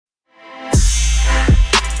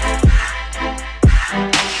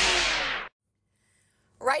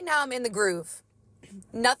right now I'm in the groove.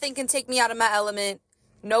 Nothing can take me out of my element.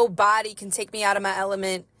 Nobody can take me out of my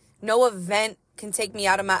element. No event can take me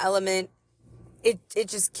out of my element. It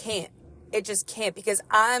just can't. It just can't, because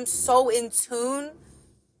I'm so in tune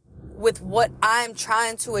with what I'm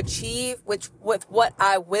trying to achieve, with what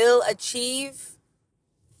I will achieve.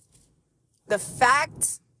 The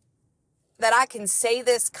fact that I can say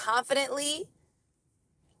this confidently,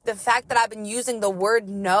 the fact that I've been using the word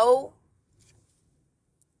no,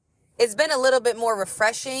 it's been a little bit more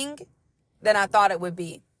refreshing than I thought it would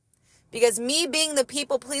be. Because me being the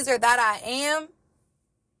people pleaser that I am,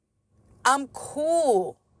 I'm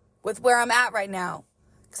cool with where I'm at right now.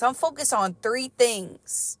 Because I'm focused on three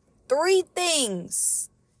things.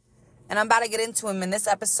 And I'm about to get into them in this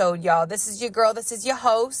episode, y'all. This is your girl. This is your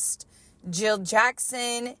host, Jill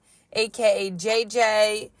Jackson, a.k.a.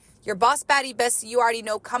 JJ. Your boss baddie bestie, you already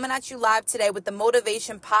know, coming at you live today with the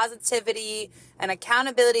motivation, positivity, and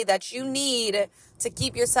accountability that you need to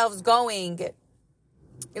keep yourselves going.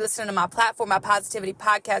 You're listening to my platform, my positivity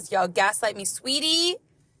podcast, y'all. Gaslight me, sweetie.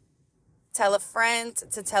 Tell a friend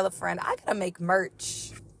to tell a friend. I gotta make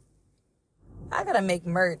merch.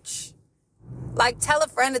 Like, tell a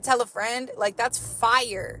friend to tell a friend. Like, that's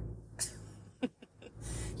fire.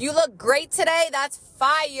 You look great today. That's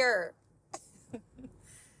fire.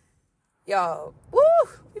 Yo, woo,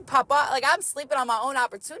 we pop out. Like, I'm sleeping on my own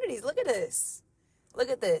opportunities. Look at this.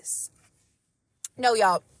 No,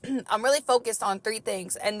 y'all, I'm really focused on three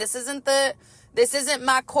things. And this isn't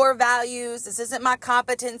my core values. This isn't my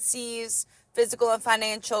competencies, physical and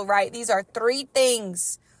financial, right? These are three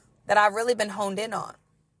things that I've really been honed in on.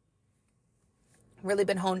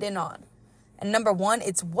 And number one,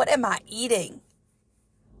 it's what am I eating?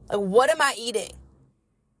 Like, what am I eating?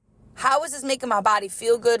 How is this making my body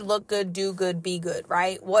feel good, look good, do good, be good,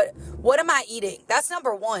 right? What am I eating? That's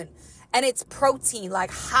number one. And it's protein, like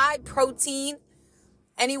high protein,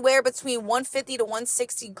 anywhere between 150 to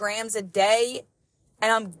 160 grams a day.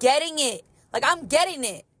 And I'm getting it. Like, I'm getting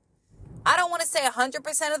it. I don't want to say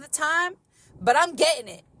 100% of the time, but I'm getting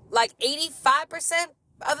it. Like 85%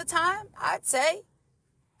 of the time, I'd say.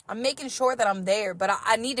 I'm making sure that I'm there, but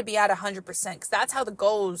I need to be at 100% because that's how the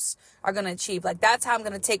goals are going to achieve. Like, that's how I'm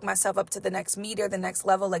going to take myself up to the next meter, the next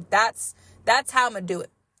level. Like, that's how I'm going to do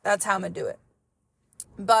it.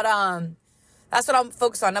 But, that's what I'm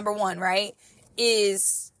focused on. Number one, right,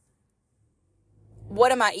 is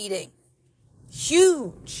what am I eating?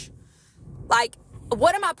 Huge. Like,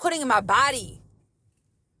 what am I putting in my body?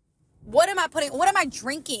 What am I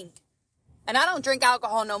drinking? And I don't drink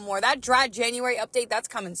alcohol no more. That dry January update, that's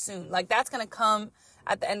coming soon. Like, that's going to come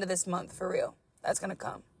at the end of this month, for real. That's going to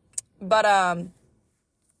come. But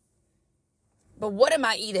what am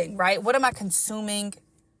I eating, right? What am I consuming?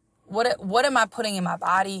 What am I putting in my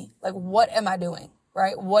body? Like, what am I doing,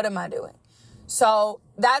 right? What am I doing? So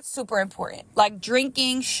that's super important. Like,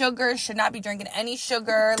 drinking sugar, should not be drinking any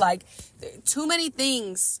sugar. Like, too many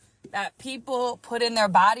things that people put in their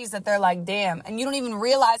bodies that they're like, damn. And you don't even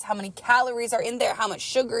realize how many calories are in there, how much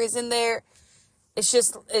sugar is in there. It's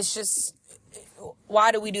just,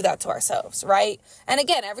 why do we do that to ourselves, right? And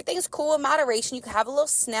again, everything's cool in moderation. You can have a little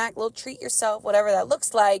snack, a little treat yourself, whatever that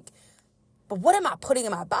looks like. But what am I putting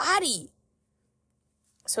in my body?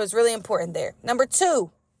 So it's really important there. Number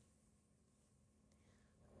two,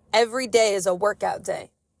 every day is a workout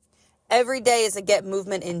day. Every day is a get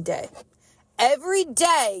movement in day. Every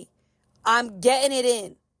day, I'm getting it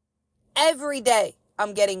in. Every day,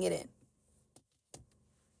 I'm getting it in.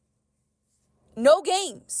 No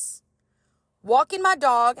games. Walking my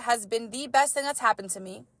dog has been the best thing that's happened to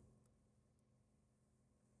me.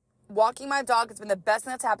 Walking my dog has been the best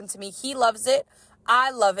thing that's happened to me. He loves it.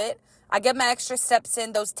 I love it. I get my extra steps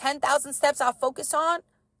in. Those 10,000 steps I'll focus on,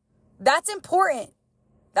 that's important.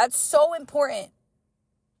 That's so important.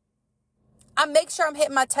 I make sure I'm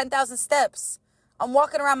hitting my 10,000 steps. I'm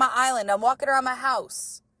walking around my island. I'm walking around my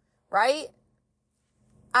house, right?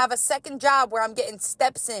 I have a second job where I'm getting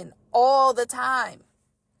steps in all the time.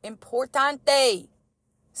 Importante.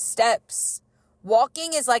 Steps.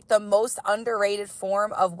 Walking is like the most underrated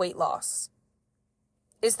form of weight loss.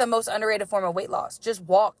 It's the most underrated form of weight loss. Just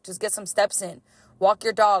walk. Just get some steps in. Walk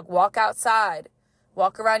your dog. Walk outside.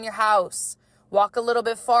 Walk around your house. Walk a little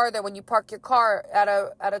bit farther when you park your car at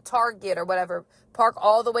a Target or whatever. Park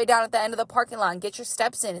all the way down at the end of the parking lot and get your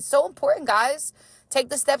steps in. It's so important, guys. Take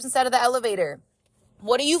the steps instead of the elevator.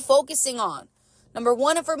 What are you focusing on? Number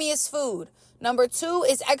one for me is food. Number two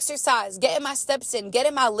is exercise. Getting my steps in.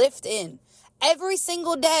 Getting my lift in. Every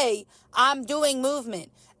single day, I'm doing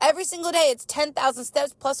movement. Every single day, it's 10,000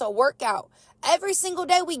 steps plus a workout. Every single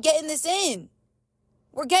day, we getting this in.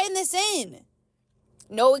 We're getting this in.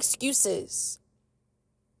 No excuses.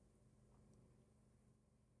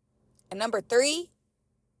 And number 3,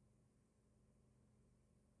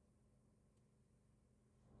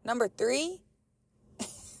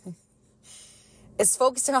 is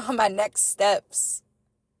focusing on my next steps.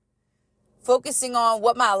 Focusing on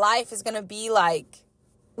what my life is going to be like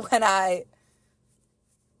when I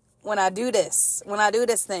do this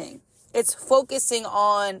thing. It's focusing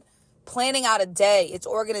on planning out a day. It's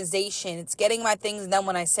organization. It's getting my things done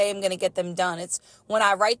when I say I'm going to get them done. It's when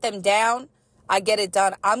I write them down, I get it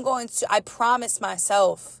done. I promise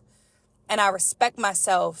myself and I respect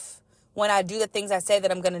myself when I do the things I say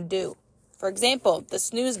that I'm going to do. For example, the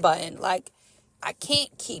snooze button. Like, I can't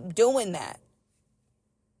keep doing that.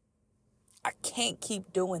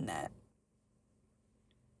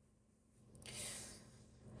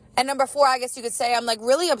 And number 4, I guess you could say I'm like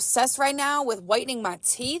really obsessed right now with whitening my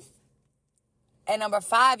teeth. And number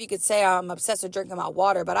 5, you could say I'm obsessed with drinking my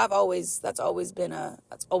water, but that's always been a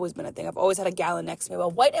thing. I've always had a gallon next to me.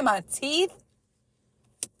 But whitening my teeth,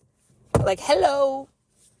 like, hello.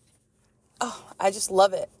 Oh, I just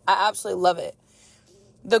love it. I absolutely love it.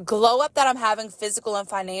 The glow up that I'm having, physical and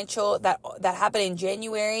financial, that happened in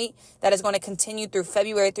January, that is going to continue through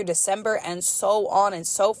February, through December, and so on and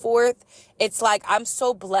so forth. It's like I'm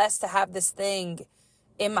so blessed to have this thing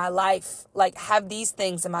in my life, like have these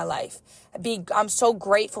things in my life. I'm so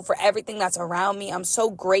grateful for everything that's around me. I'm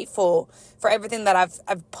so grateful for everything that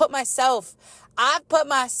I've put myself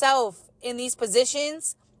in these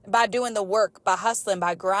positions by doing the work, by hustling,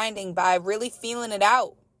 by grinding, by really feeling it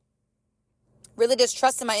out. Really just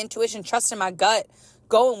trusting my intuition, trusting my gut,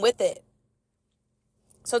 going with it.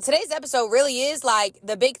 So today's episode really is like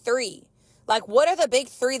the big 3. Like, what are the big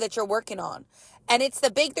 3 that you're working on? And it's the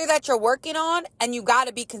big 3 that you're working on and you got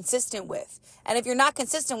to be consistent with. And if you're not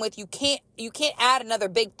consistent with, you can't add another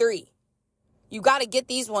big 3. You got to get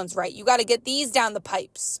these ones right. You got to get these down the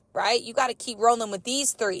pipes, right? You got to keep rolling with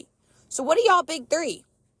these 3. So what are y'all big 3?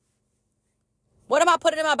 What am I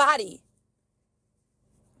putting in my body?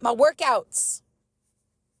 My workouts.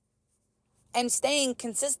 And staying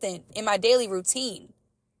consistent in my daily routine.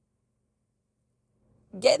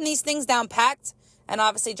 Getting these things down packed, and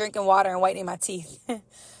obviously drinking water and whitening my teeth.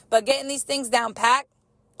 But getting these things down packed,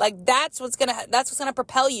 like that's what's gonna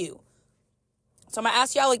propel you. So I'm gonna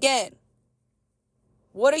ask y'all again.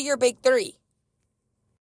 What are your big 3?